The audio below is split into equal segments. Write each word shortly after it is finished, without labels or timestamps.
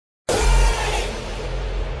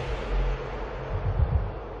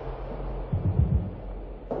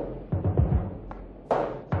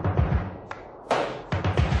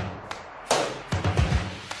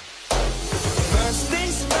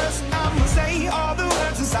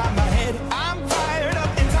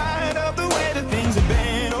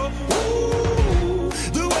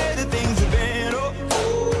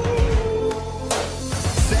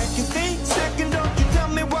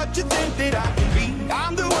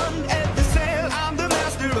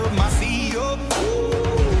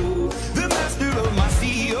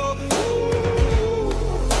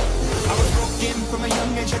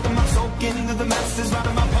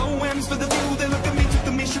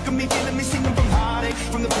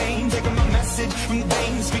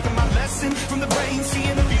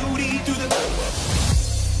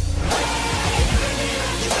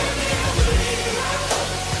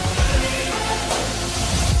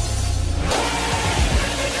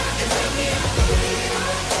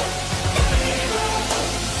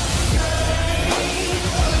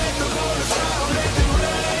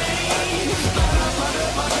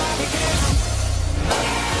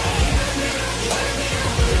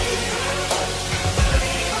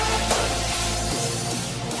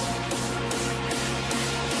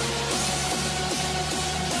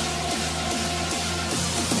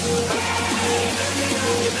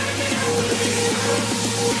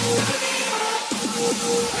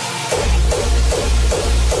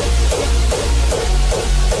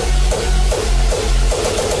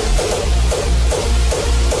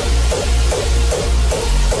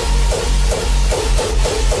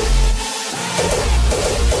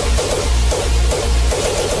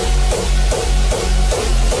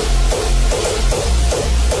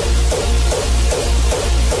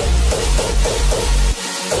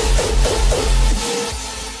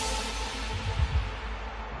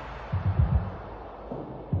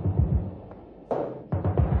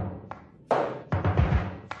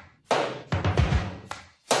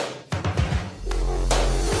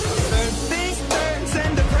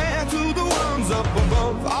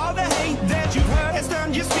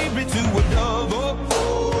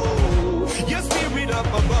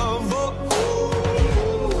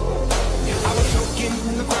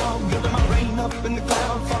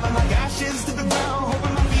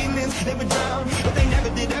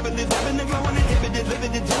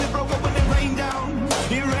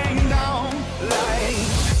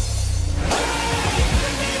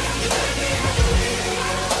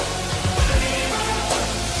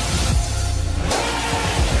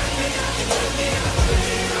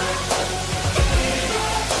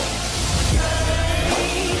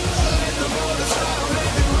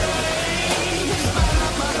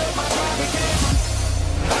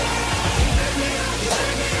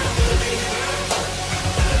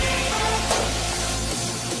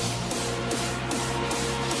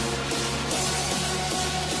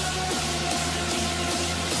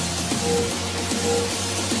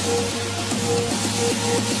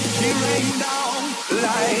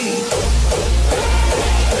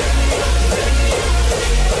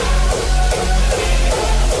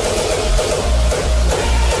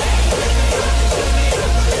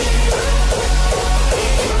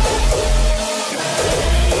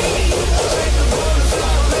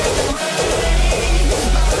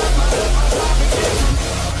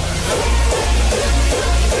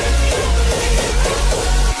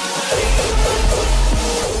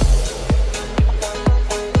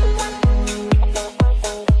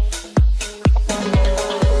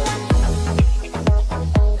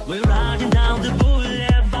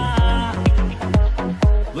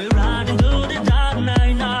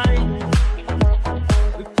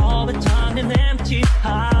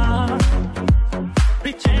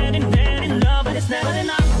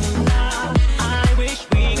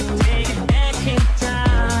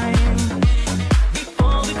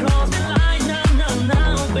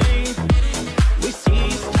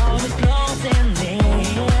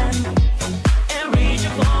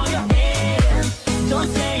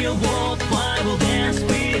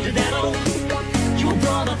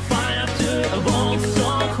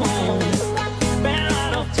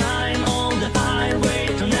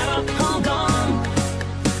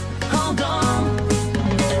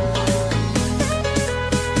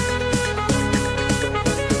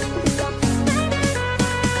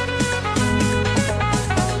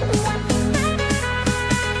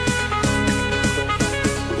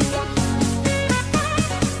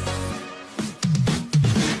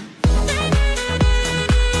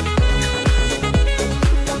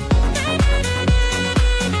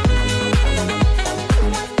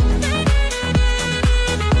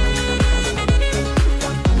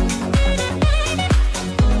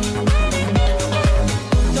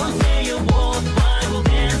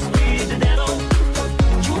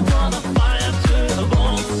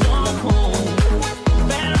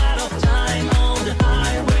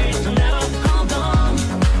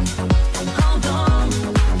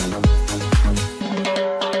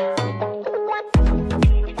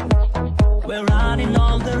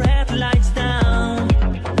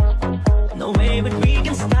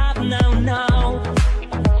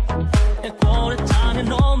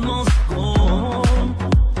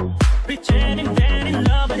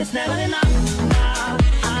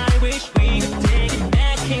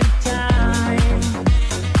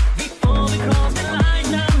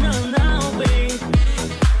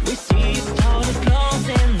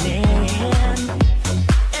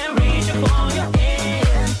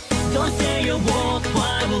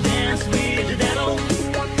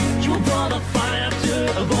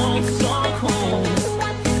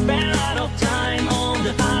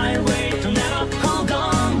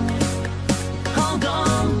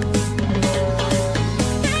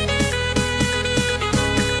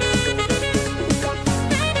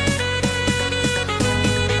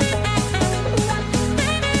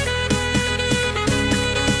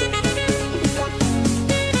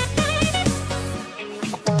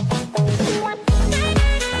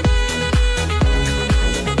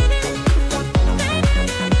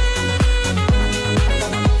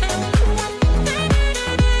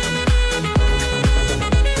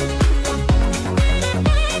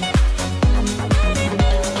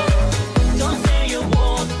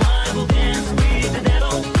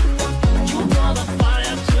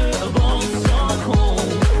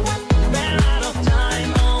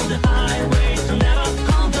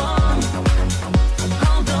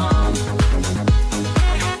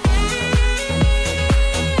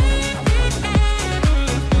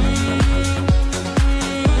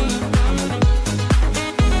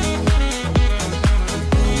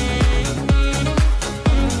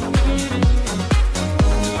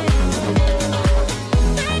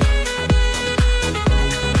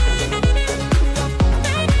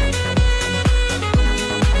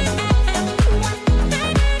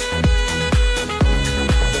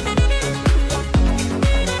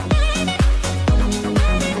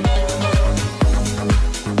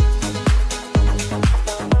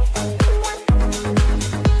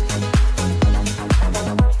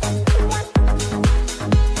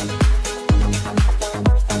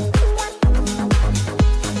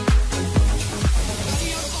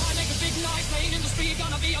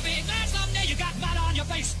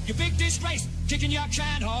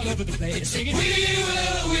singing, we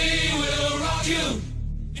will rock you.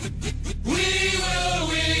 We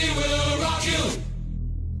will rock you.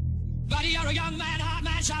 Buddy, you're a young man, hot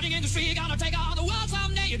man, shouting in the street, gonna take on the world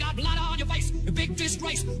someday. You got blood on your face, a big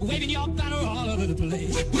disgrace, waving your banner all over the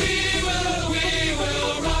place. We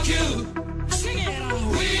will rock you. Sing it on.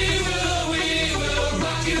 We will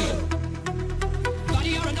rock you. Buddy,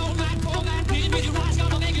 you're an old man, poor man, pleading with your eyes,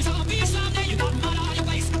 gonna make you zombie someday. You got mud on your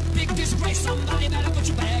face, big disgrace, somebody better put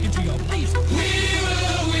your bag into your place. We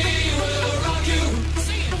will rock you.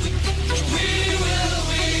 Sing it. We will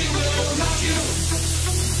rock you.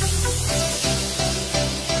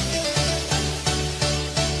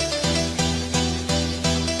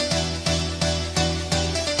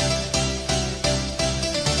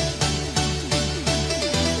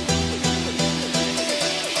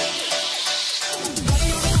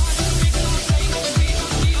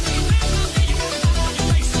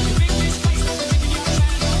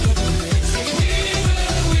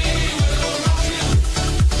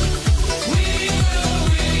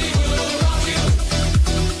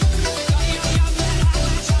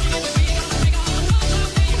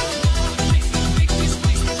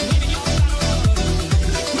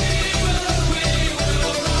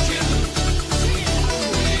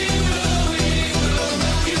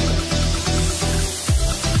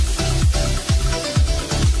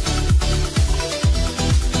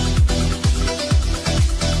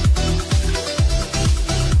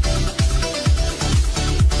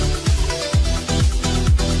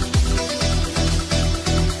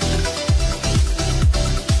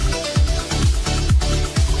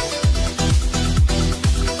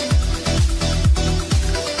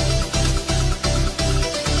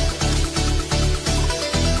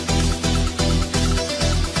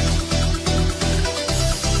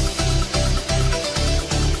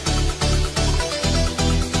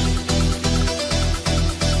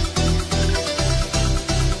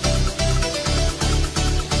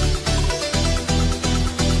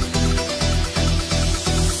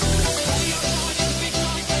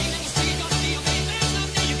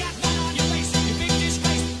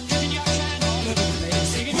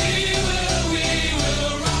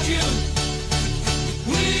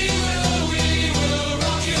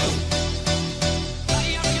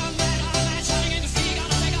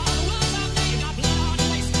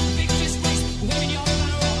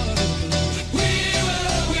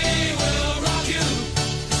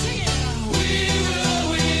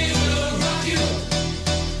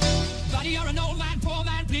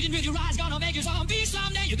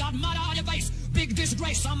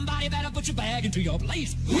 Somebody better put your bag into your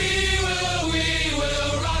place. We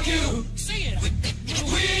will rock you. Sing it.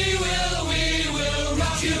 We will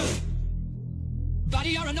rock you. Buddy,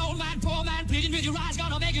 you're an old man, poor man, pleading with your eyes,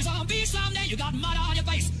 gonna make you zombie someday. You got mud on your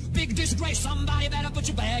face, big disgrace. Somebody better put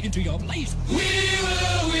your bag into your place. We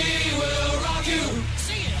will rock you.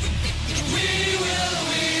 Sing it. We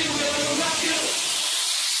will rock you.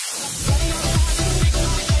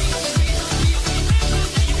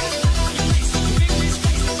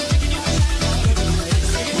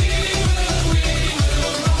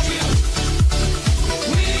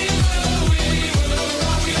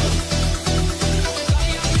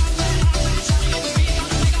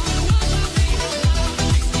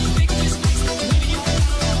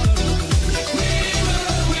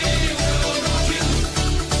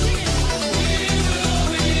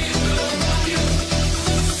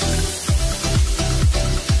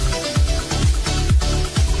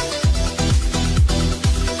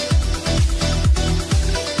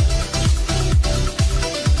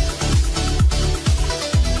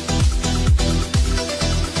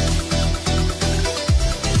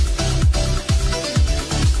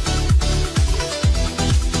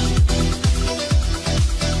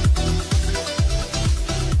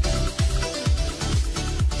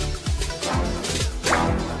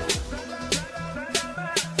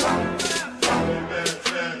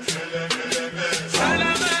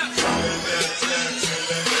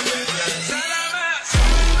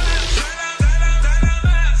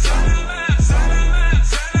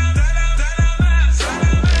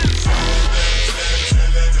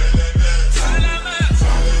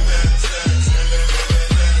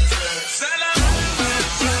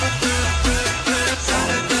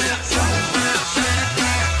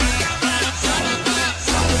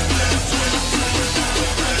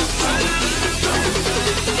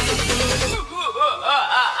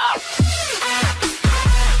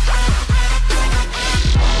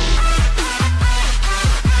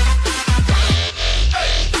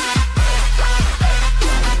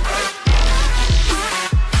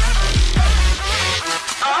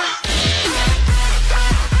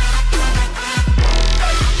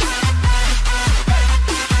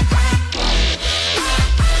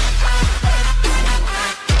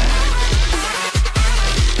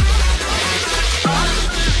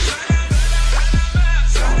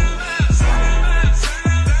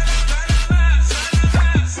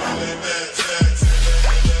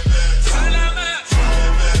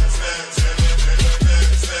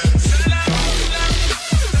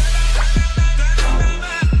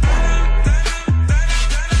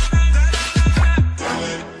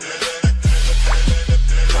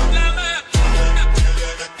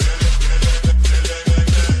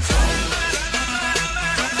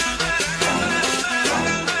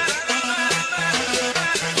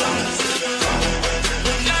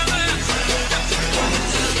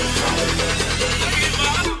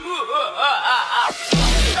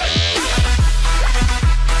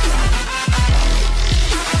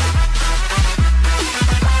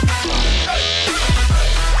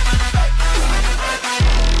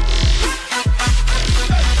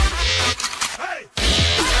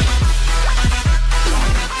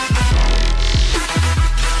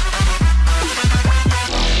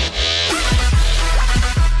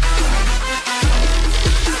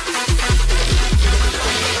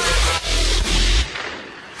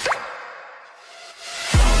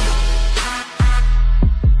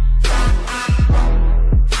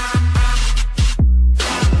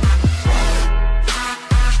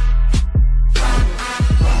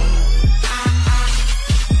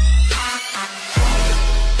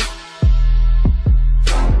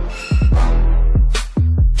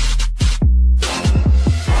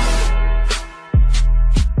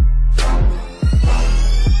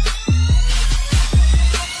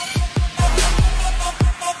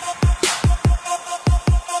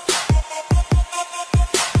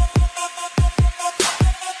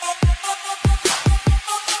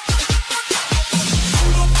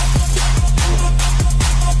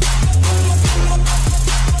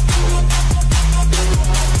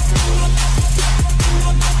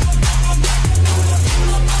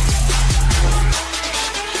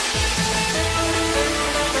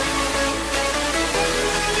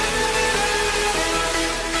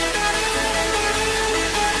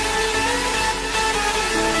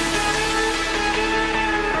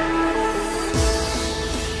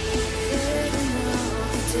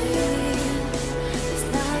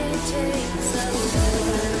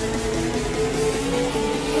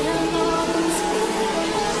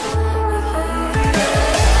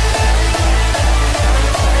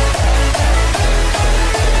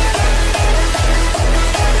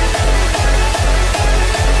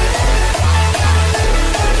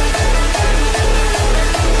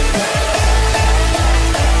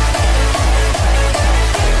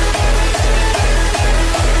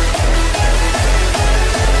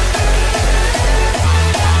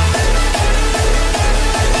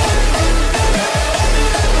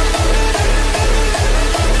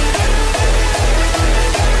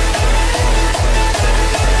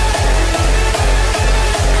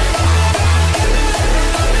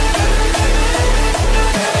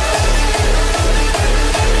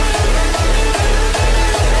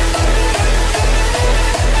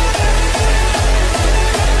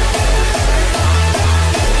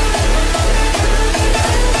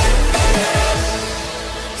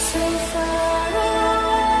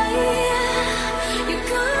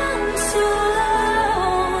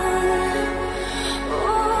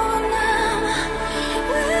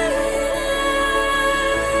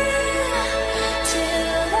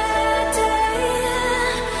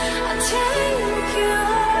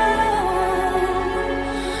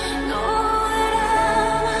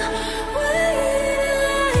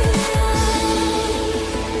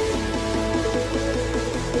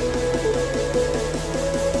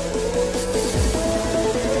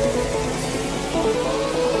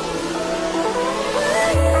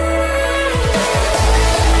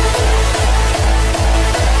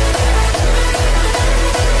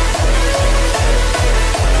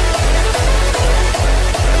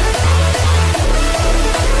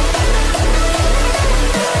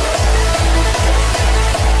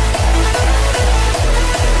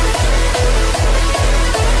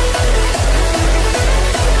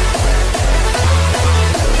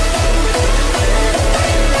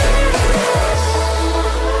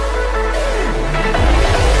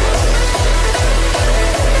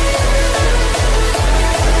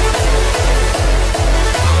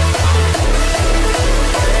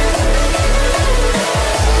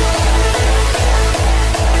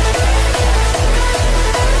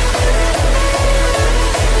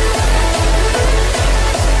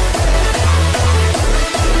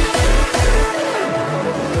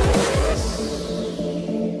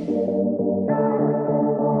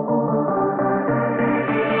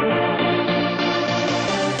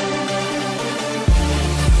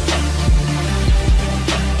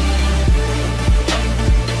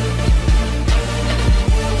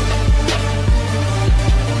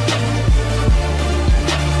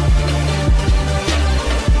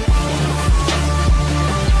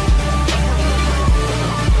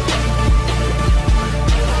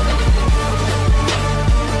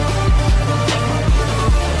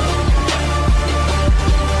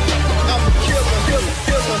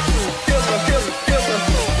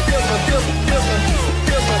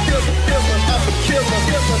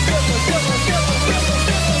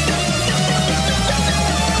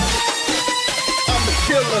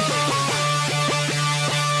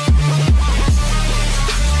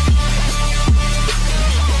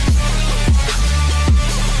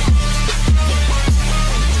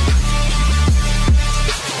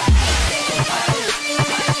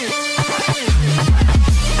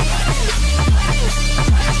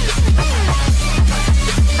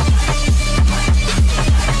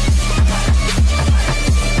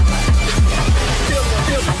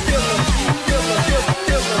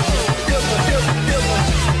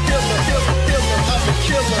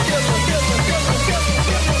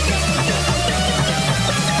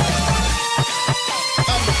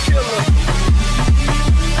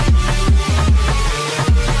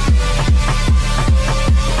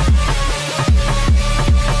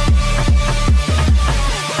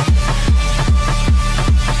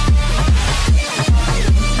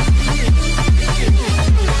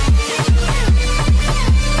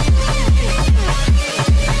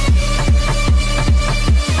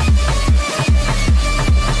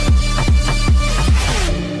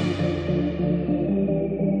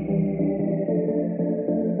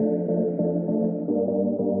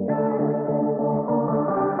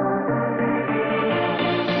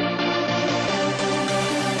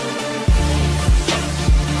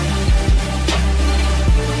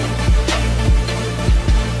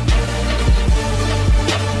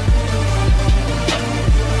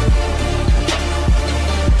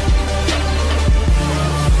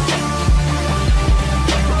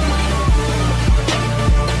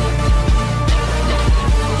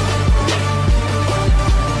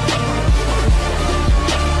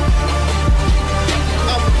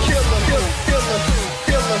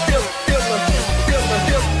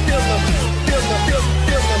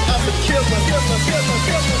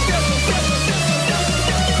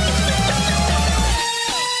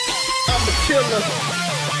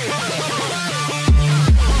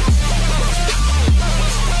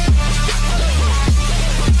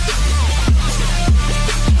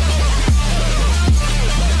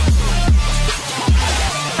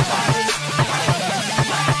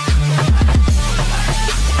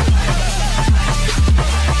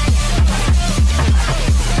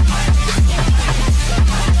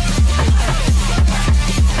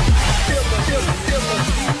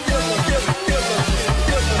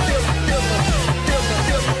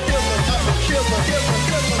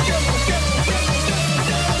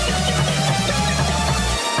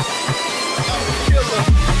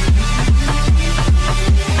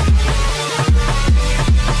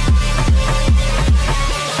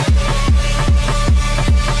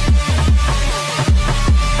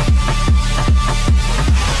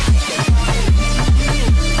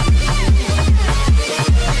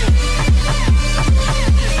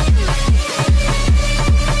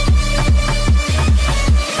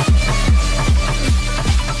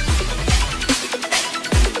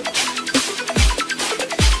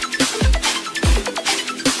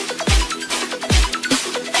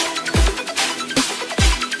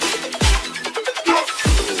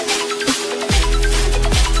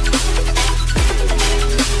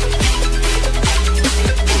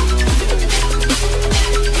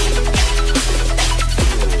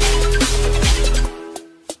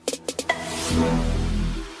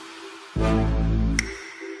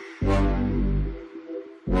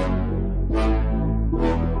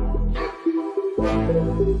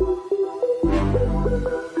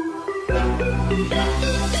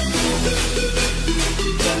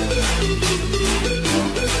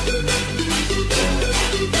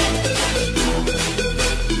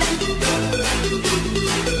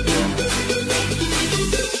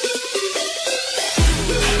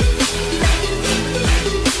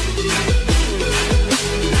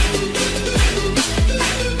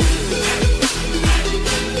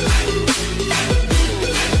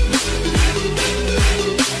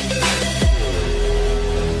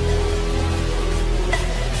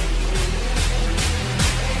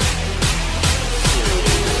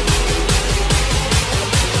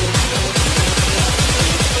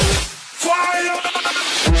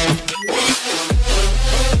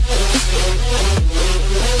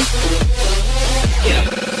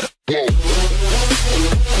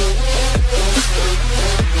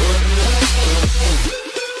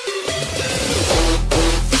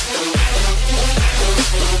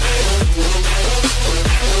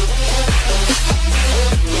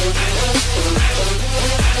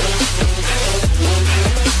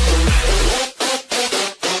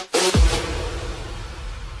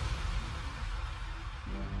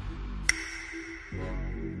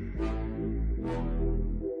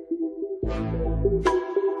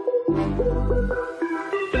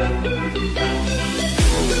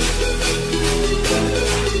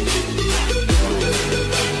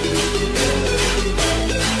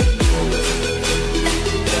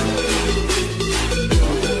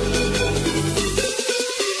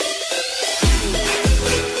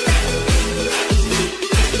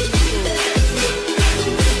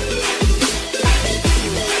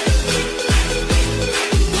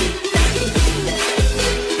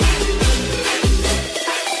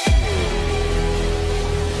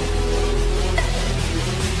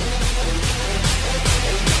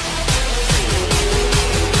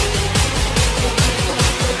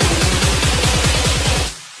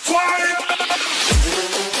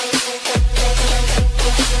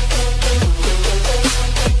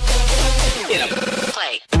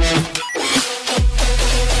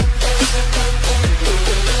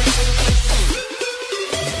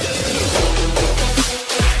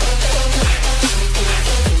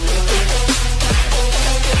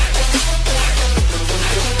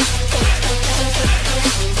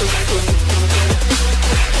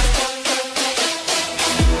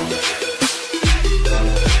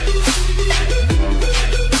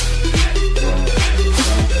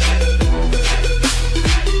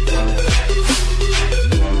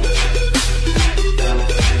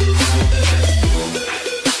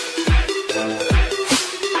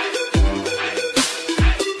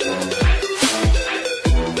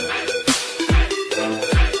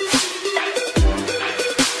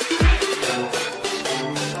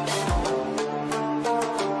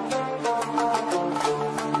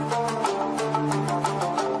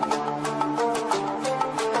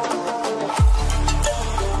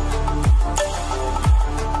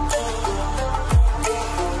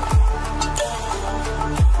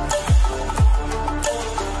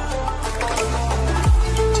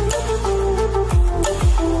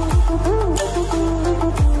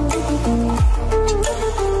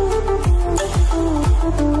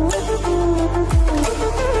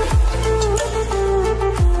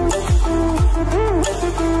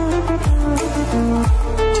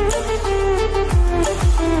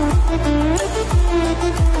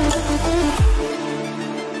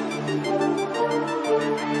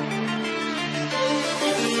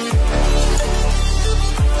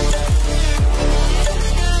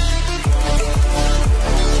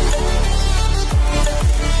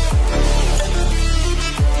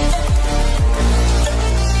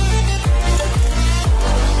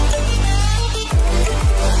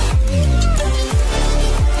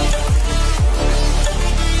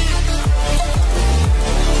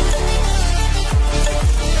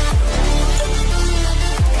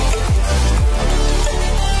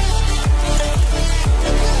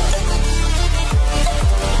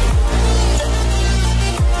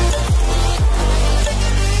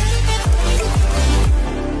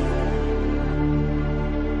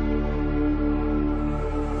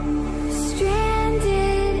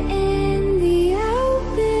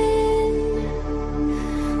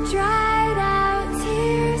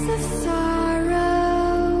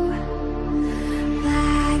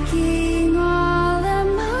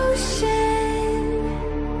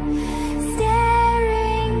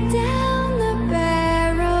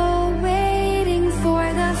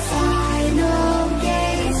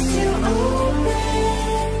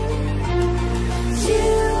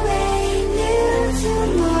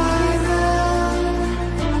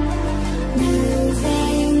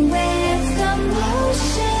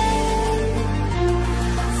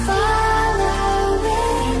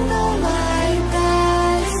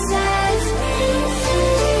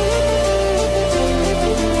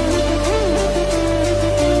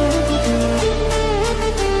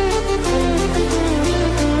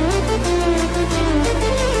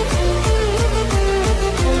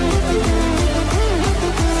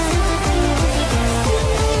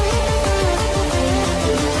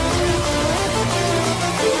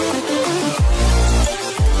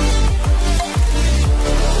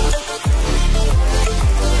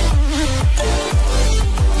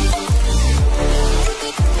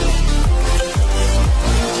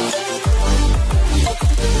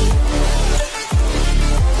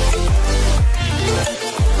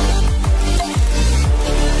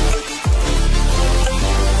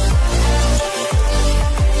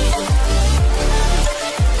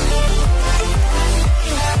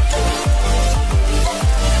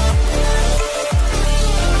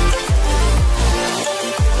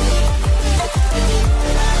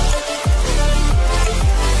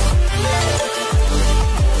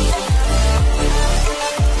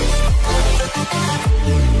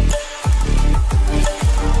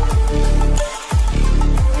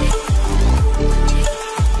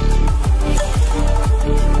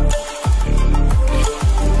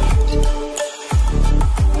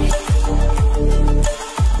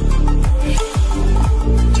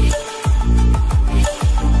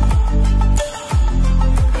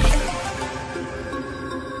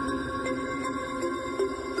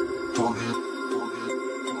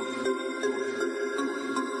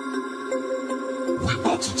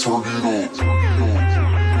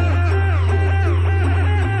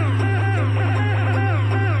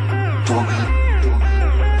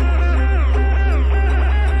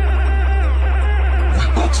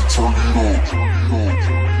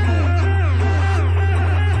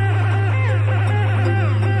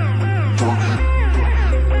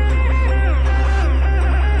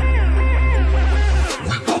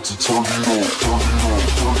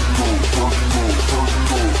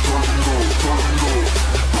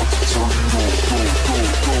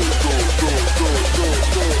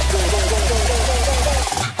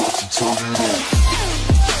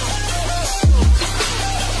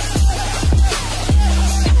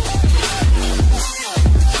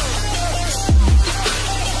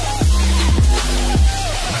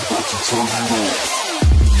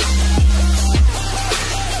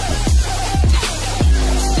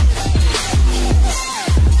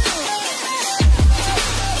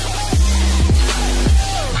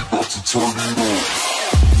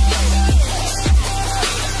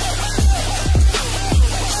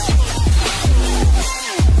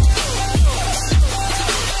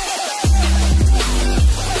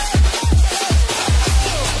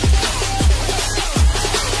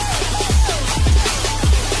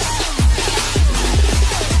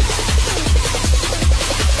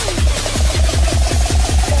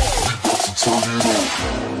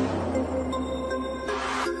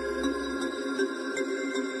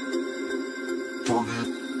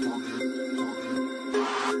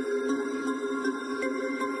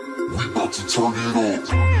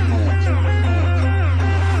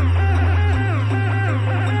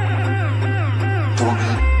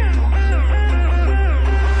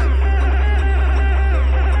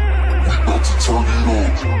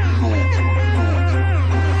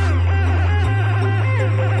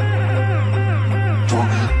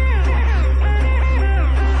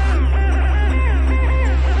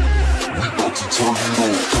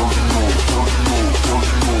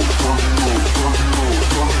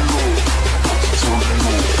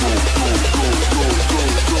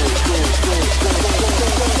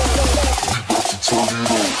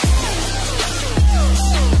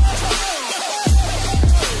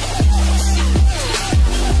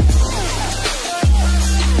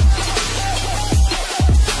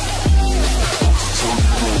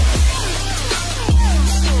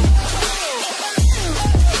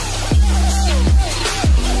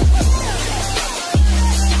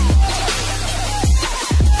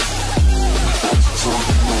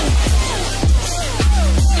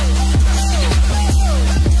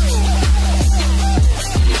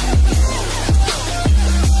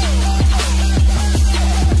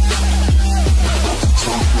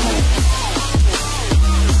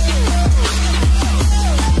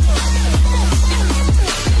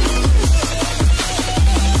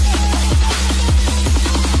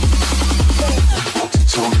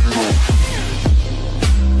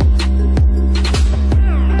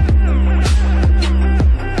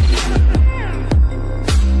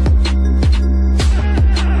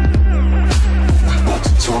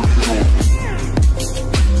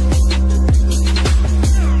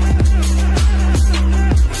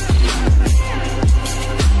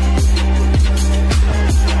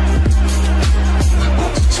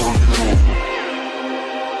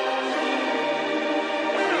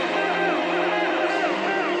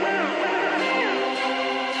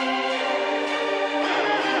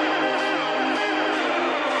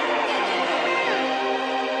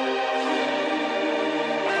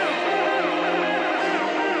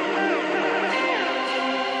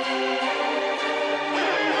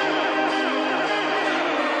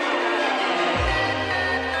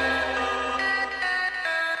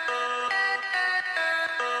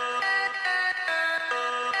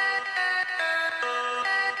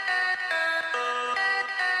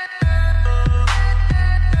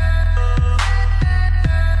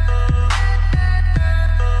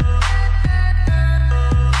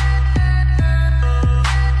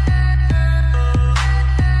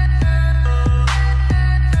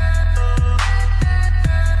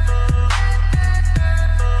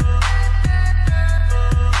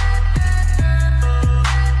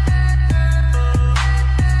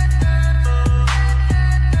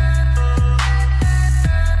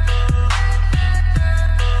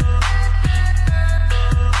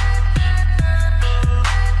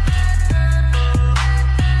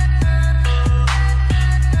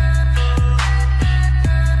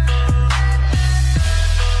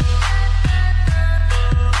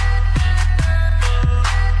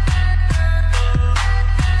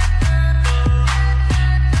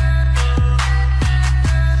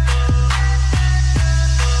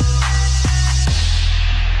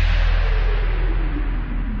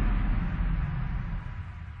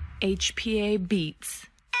 HPA Beats.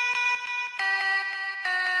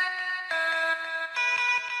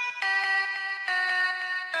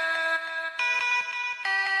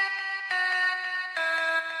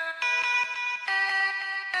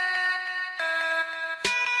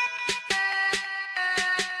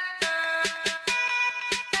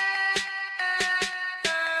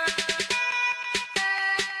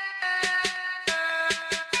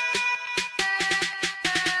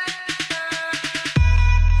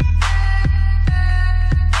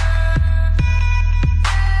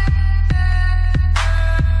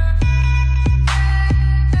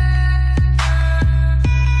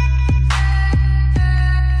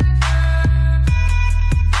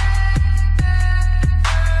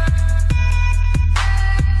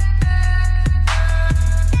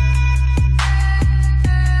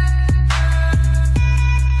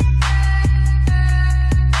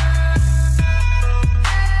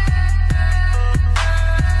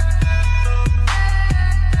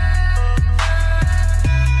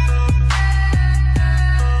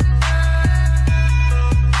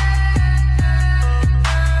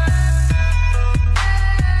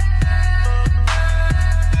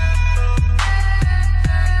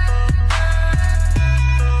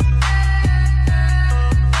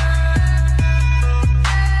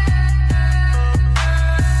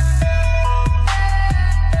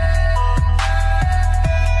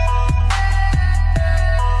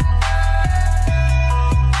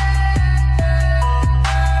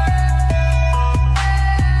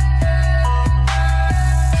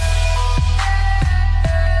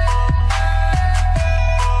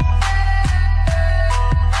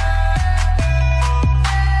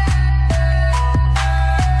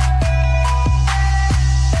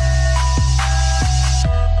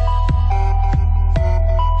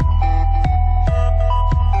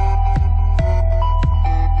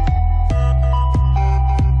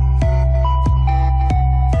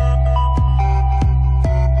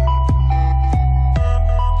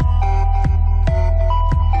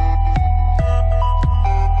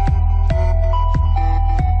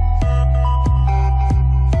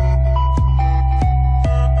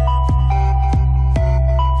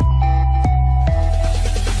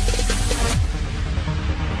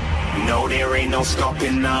 no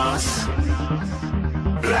stopping us.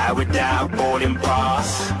 Fly without boarding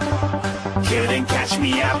pass. Couldn't catch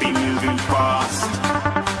me, I'll be moving fast.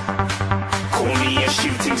 Call me a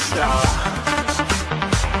shooting star.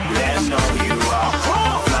 Let them know you are.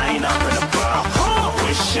 Flying up in a bar.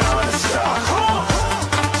 Wish on a star.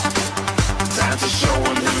 Time to show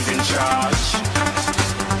them who's in charge.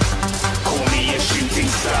 Call me a shooting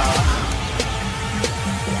star.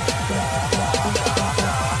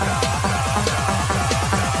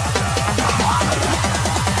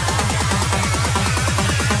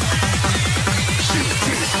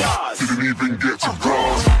 Didn't even get to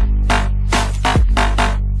cross.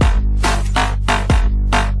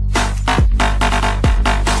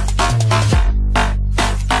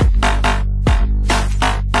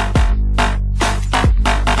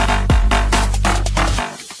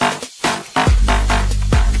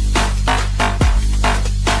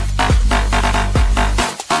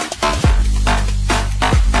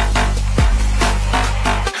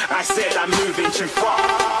 I said I'm moving too far.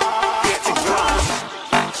 Get to glass.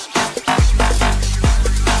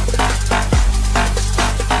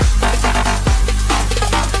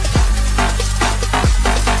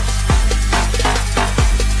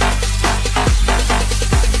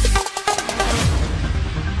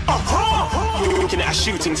 Looking at a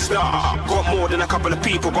shooting star. Got more than a couple of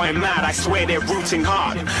people going mad. I swear they're rooting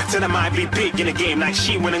hard. Tell them I'd be big in the game like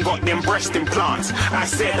she went and got them breast implants. I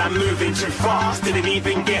said I'm moving too fast. Didn't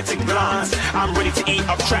even get to glance. I'm ready to eat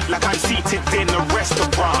up track like I'm seated in a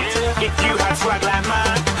restaurant. If you had swag like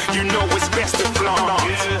mine, you know it's best to flaunt.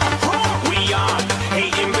 We aren't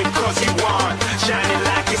hating because you aren't. Shining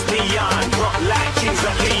like it's neon. Rock like kings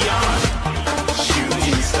of Leon.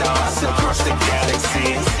 Shooting stars across the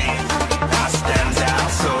galaxy. I stand out,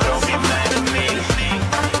 so don't be mad at me.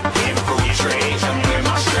 Infiltrate, I'm with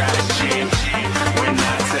my strategy. When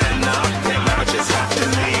I turn up, then I just have to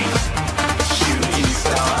leave. Shooting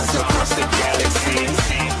stars across the galaxy.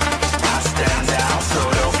 I stand out, so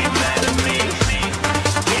don't be mad at me.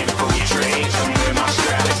 Infiltrate, I'm with my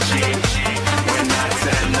strategy. When I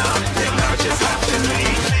turn up, then I just have to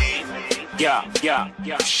leave. Yeah,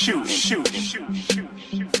 shoot, yeah, shoot,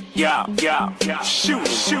 yeah, shooting,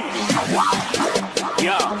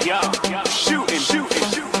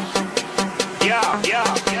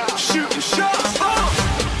 yeah, shooting shots.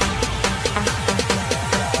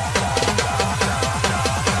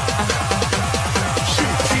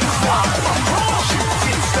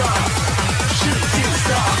 Shooting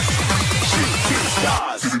stars, shooting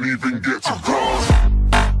stars. Didn't even get to cross.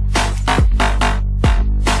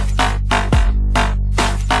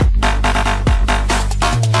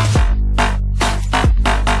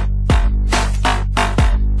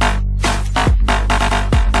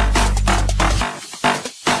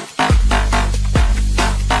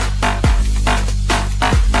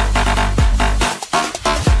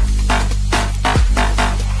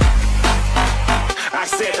 I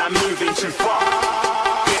said I'm moving too far.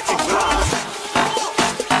 Get to glass.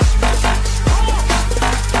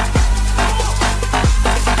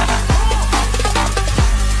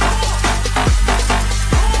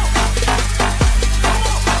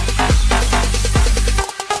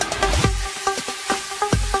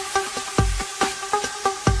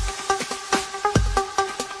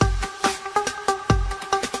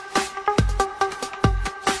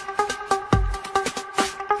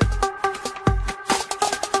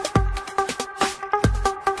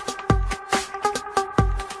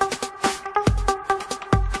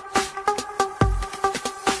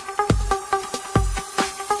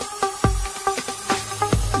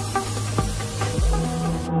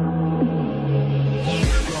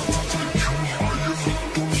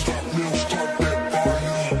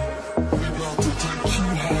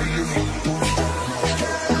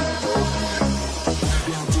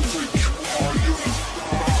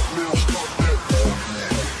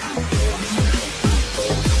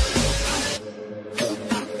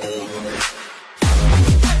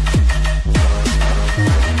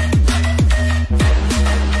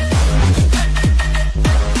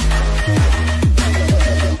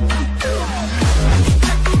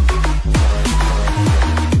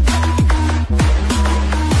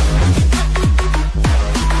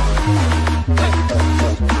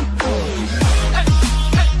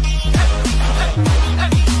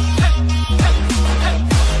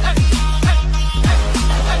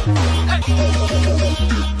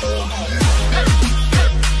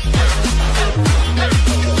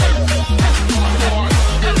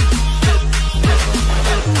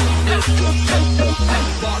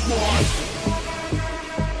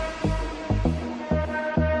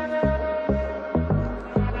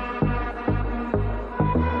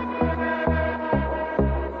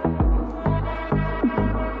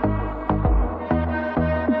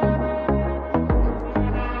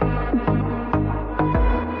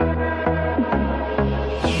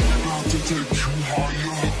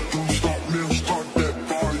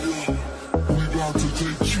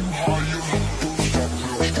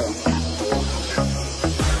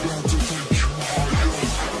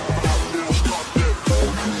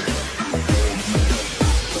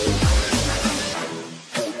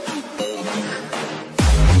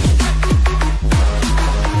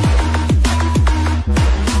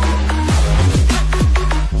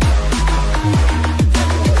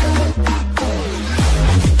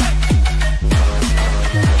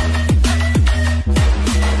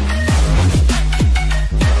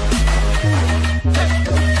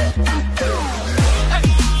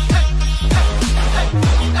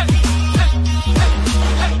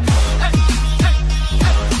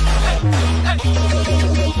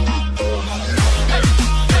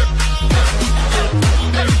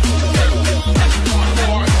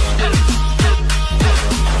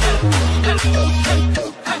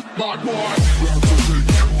 Bad boy. We want to take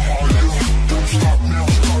you higher. Don't stop now,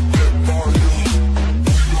 stop that fire.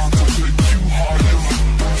 We want to take you higher.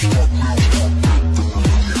 Don't stop now, stop that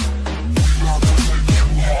fire. We want to take you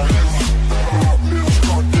higher. Stop now,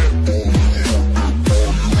 stop that fire.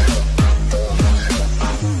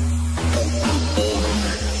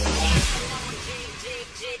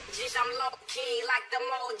 I'm low key like the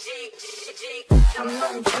OG. I'm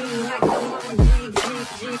low key like the OG.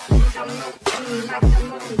 I'm low key like the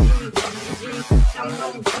OG. I'm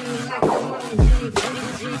low key like the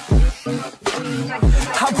OG.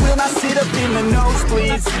 I will not sit up in the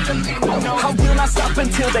nosebleeds. I will not stop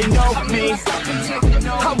until they know me.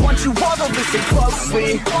 I want you all to listen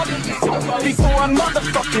closely before I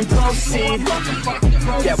motherfucking proceed.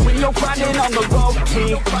 Yeah, when you're grinding on the low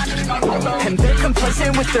key and they're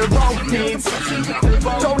complacent with their own needs,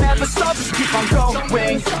 don't ever stop, just keep on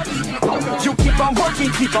going. You keep on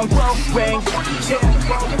working, keep on growing.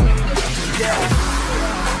 Yeah.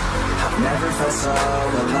 I've never felt so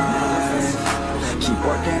alive. Keep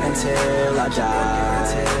working until I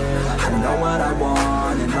die. I know what I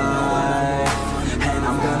want in life, and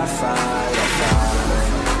I'm gonna fight, I'll fight.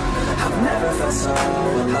 I've never felt so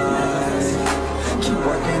alive. Keep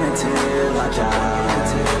working until I die.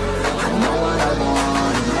 I know what I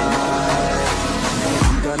want in life, and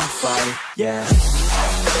I'm gonna fight, yeah.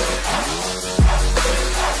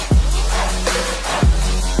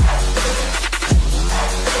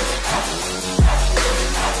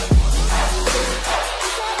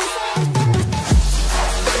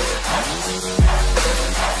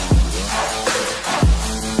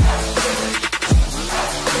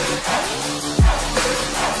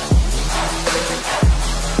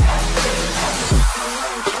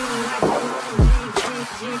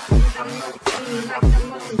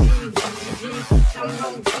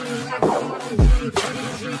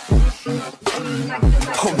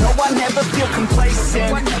 Oh no, I never feel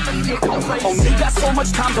complacent. Only got so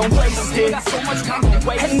much time, don't waste it.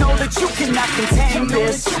 And know that you cannot contain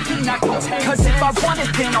this, cause if I want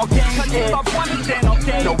it, then I'll gain it.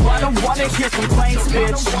 No, I don't wanna hear complaints,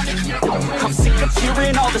 bitch. I'm sick of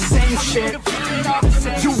hearing all the same shit.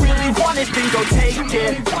 You really want it, then go take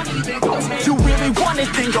it. You really want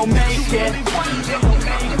it, then go make it.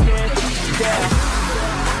 Yeah.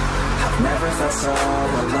 I've never felt so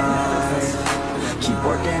alive. Keep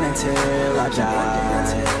working until I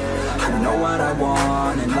die. I know what I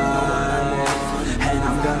want in life, and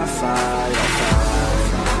I'm gonna fight, I'll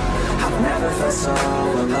fight. I've never felt so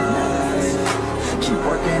alive. Keep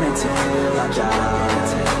working until I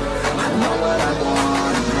die. I know what I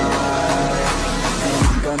want in life, and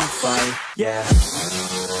I'm gonna fight, yeah.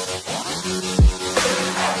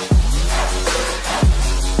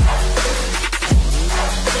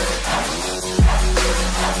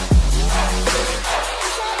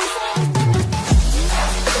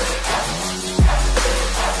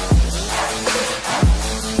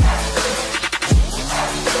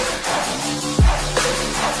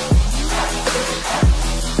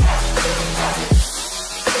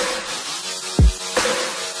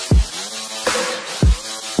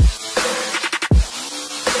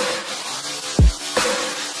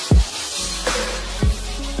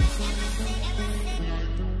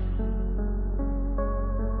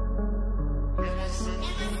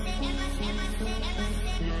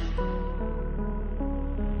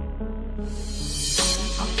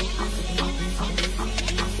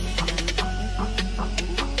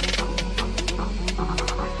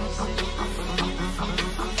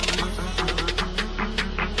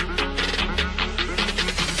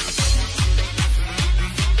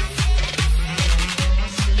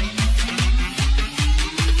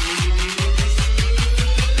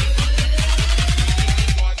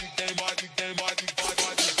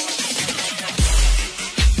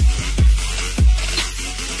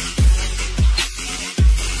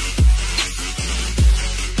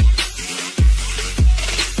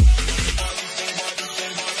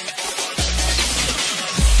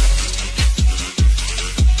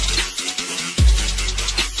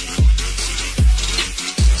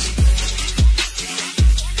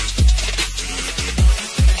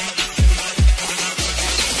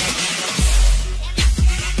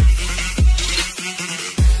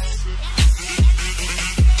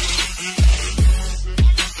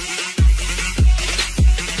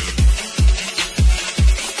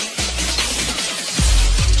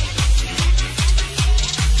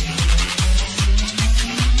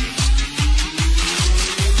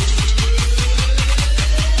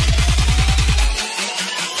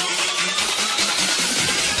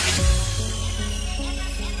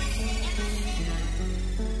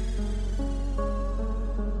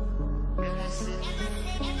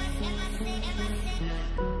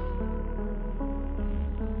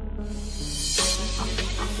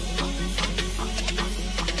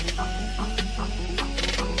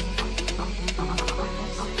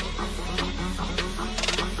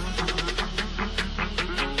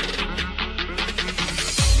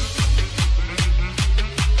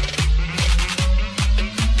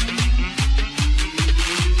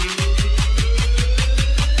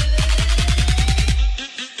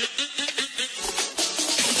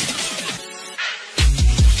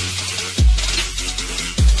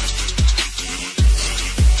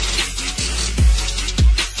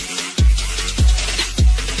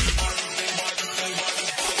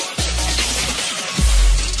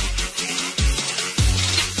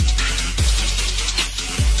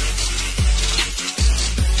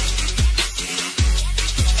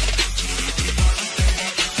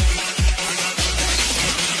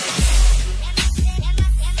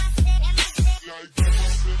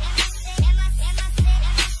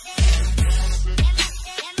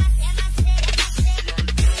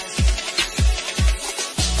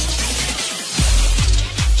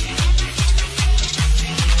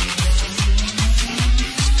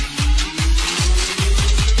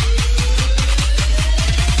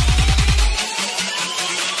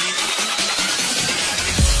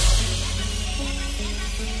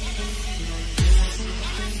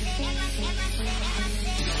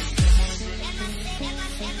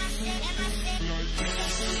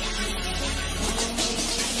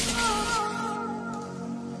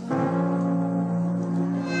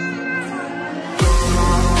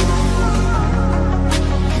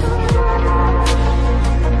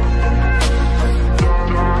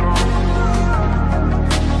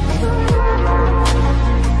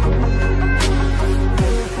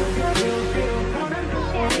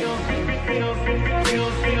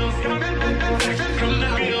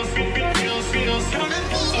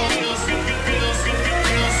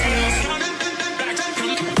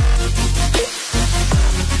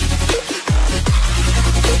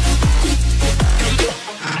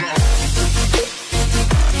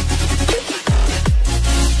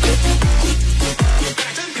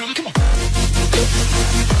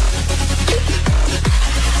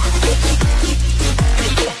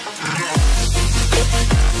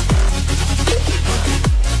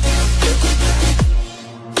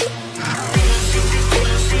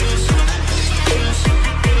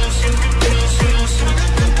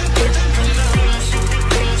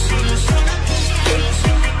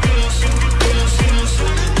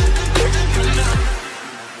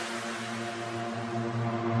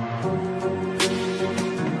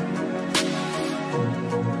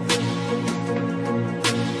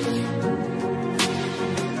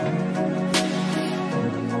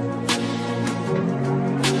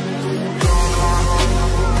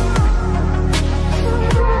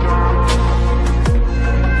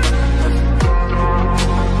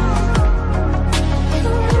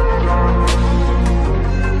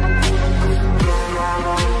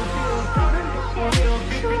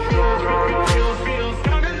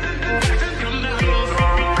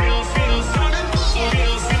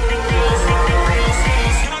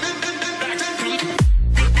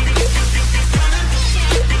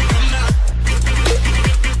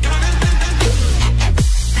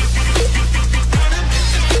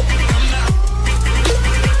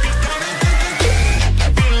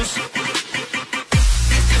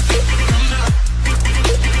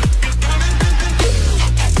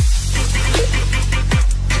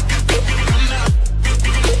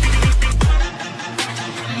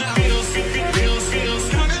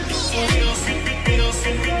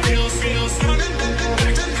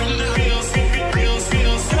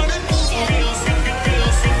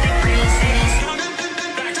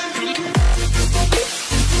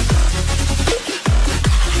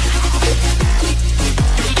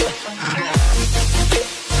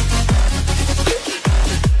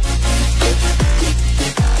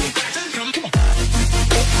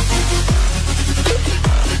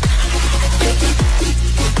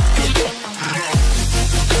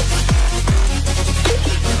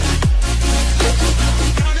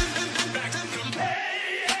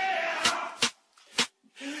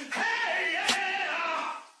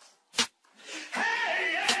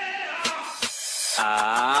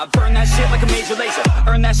 Burn that shit like a major laser,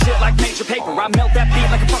 earn that shit like major paper. I melt that beat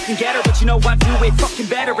like a fucking getter, but you know I do it fucking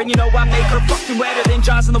better. And you know I make her fucking wetter than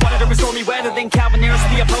Jaws in the water during stormy weather, than Calvin Harris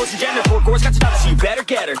the opposing gender. Four Gore's got you know, so you better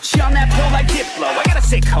get her. She on that pole like Diplo, I got a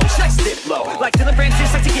sick hoe, she likes dip low. Like Dylan Francis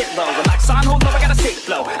likes to get low, relax on, hold low, I got a sick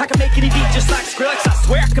flow. I can make any beat just like Skrillex, I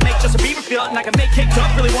swear I can make Justin Bieber feel it. And I can make Kick Duck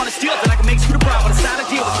really wanna steal it, then I can make Scooter Brown wanna style to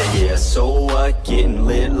deal with it. Yeah, so what? Getting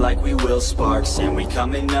lit like we will sparks, and we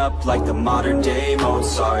coming up like the modern day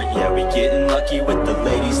Mozart. Yeah, we getting lucky with the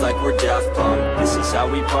ladies like we're Daft Punk. This is how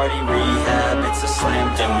we party, rehab, it's a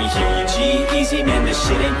slam dunk. We hear you G-Eazy, man, this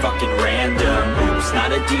shit ain't fucking random. Oops,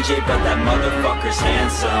 not a DJ, but that motherfucker's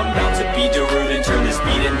handsome. About to be Darude and turn this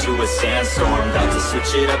beat into a sandstorm. About to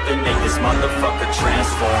switch it up and make this motherfucker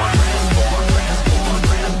transform.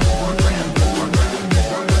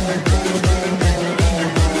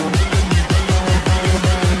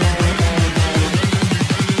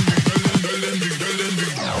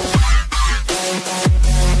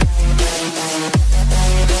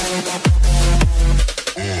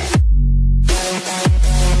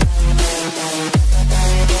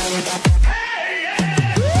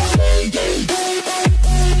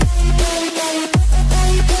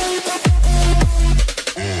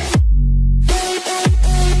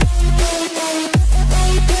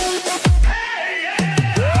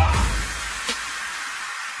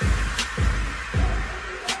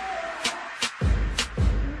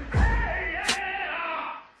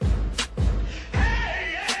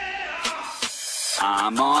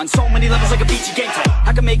 I'm on so many levels like a beachy game type.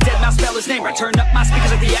 I can make Deadmau5 spell his name right. Turn up my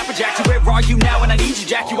speakers like the Applejack. Where are you now when I need you,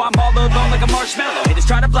 Jack? You, I'm all alone like a marshmallow. Haters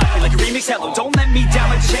try to block me like a remix hello. Don't let me down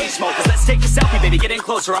like the Chainsmokers. Let's take a selfie, baby, get in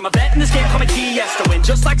closer. I'm a vet in this game, call me Tiesto. And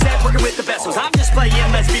just like Zed, working with the vessels, I'm just playing,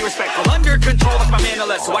 let's be respectful. Under control like my man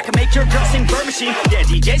Alesso. I can make your girl sing Bird Machine. Yeah,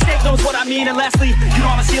 DJ Snake knows what I mean. And lastly, you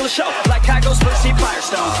know I'ma steal a show like Kygo's first team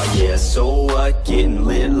Firestone. Yeah, so what? Getting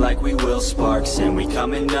lit like we will sparks, and we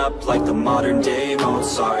coming up like the modern day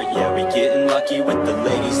Mozart. Yeah, we getting lucky with the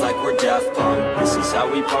ladies like we're Daft Punk. This is how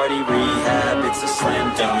we party, rehab, it's a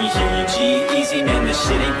slam dunk. We hear you G-Eazy, man, this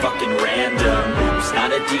shit ain't fucking random. Oops,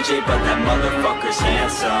 not a DJ, but that motherfucker's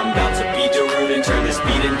handsome. About to be Darude and turn this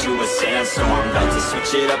beat into a sandstorm. About to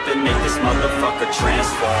switch it up and make this motherfucker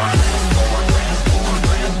transform.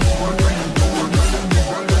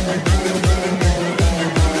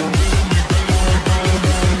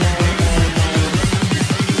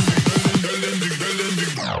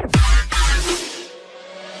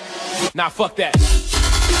 Nah, fuck that.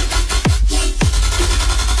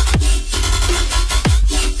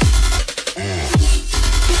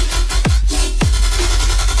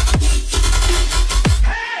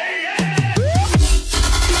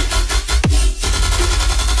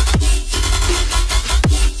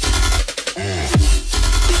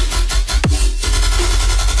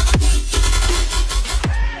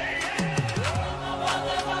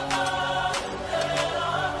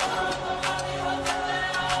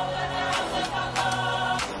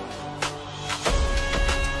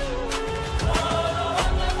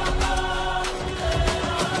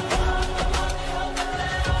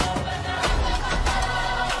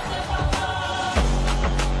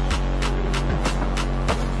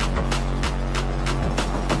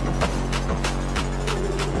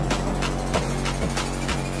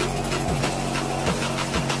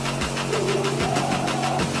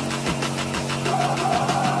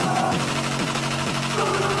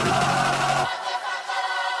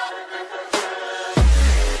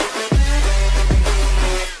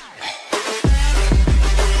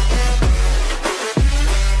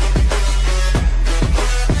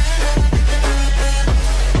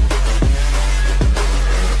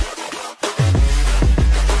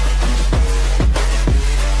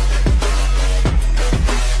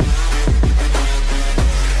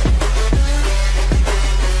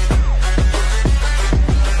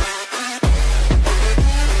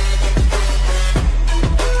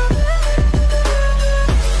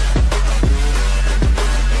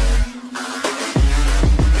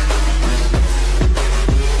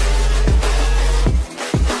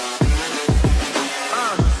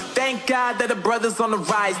 brothers on the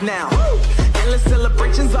rise now. Endless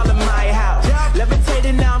celebrations all in my house.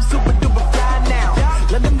 Levitating now, I'm super duper fly now.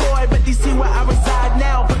 London boy, but DC where I reside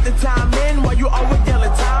now. Put the time in while you always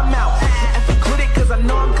yelling time out. And for quit it, cause I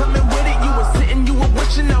know I'm coming with it. You were sitting, you were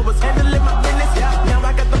wishing I was handling my business. Now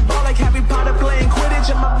I got the ball like Harry Potter playing Quidditch.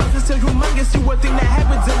 And my business so humongous, you would think that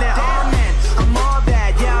happens in there. Oh man, I'm all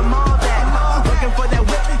that, yeah, I'm all that. Looking for that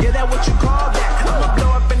whip, yeah, that what you call that. I'ma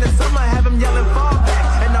blow up in the summer, have them yelling fall back.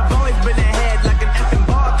 And I've always been ahead like an effing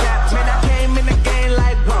ball cap. Man, I came in the game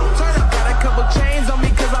like, whoa. Got a couple chains on me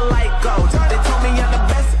cause I like gold. They told me I'm the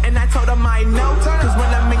best and I told them I know. Cause when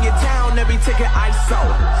I'm in your town, every ticket I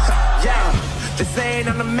sold. Yeah, they saying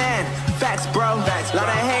I'm the man. Facts, bro. Lot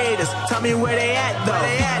of haters, tell me where they at though.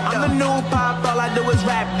 I'm the new pop, all I do is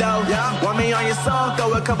rap though. Want me on your song,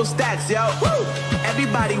 throw a couple stacks, yo. Woo!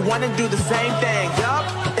 Everybody wanna do the same thing, yo.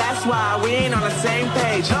 That's why we ain't on the same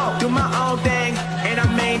page. Do my own thing, and I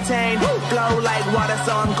maintain. Flow like water,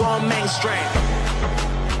 so I'm going mainstream.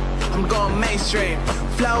 I'm going mainstream.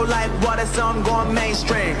 Flow like water, so I'm going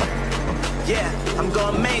mainstream. Yeah, I'm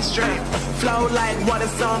going mainstream. Flow like water,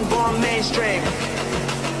 so I'm going mainstream.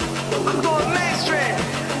 I'm going mainstream.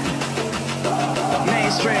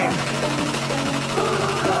 Mainstream.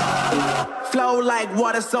 Flow like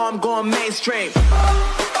water, so I'm going mainstream.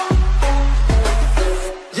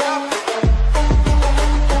 Yeah.